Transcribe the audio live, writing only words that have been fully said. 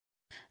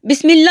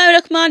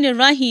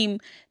Bismillahirrahmanirrahim.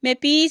 May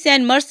peace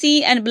and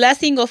mercy and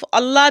blessing of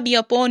Allah be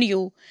upon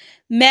you.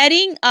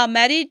 Marrying a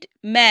married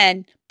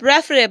man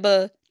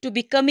preferable to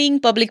becoming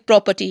public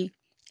property.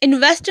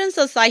 In Western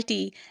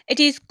society, it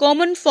is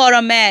common for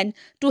a man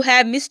to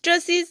have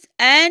mistresses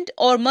and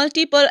or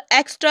multiple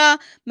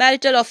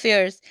extramarital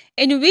affairs,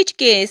 in which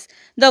case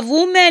the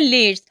woman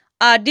leads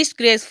a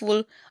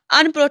disgraceful,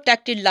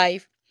 unprotected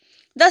life.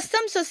 The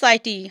some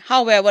society,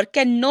 however,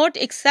 cannot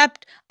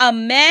accept a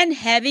man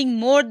having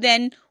more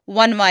than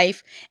one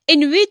wife,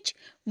 in which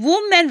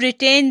women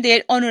retain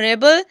their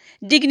honorable,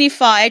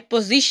 dignified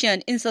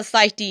position in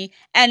society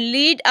and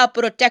lead a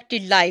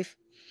protected life.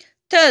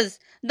 Thus,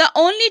 the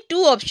only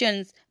two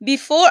options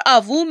before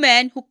a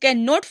woman who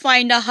cannot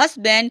find a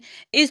husband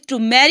is to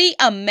marry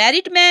a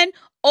married man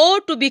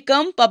or to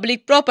become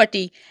public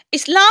property.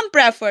 Islam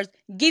prefers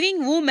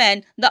giving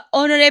women the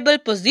honorable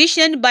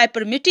position by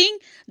permitting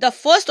the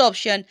first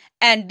option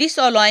and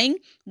disallowing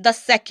the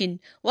second.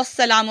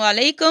 Wassalamu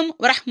alaikum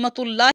wa rahmatullah.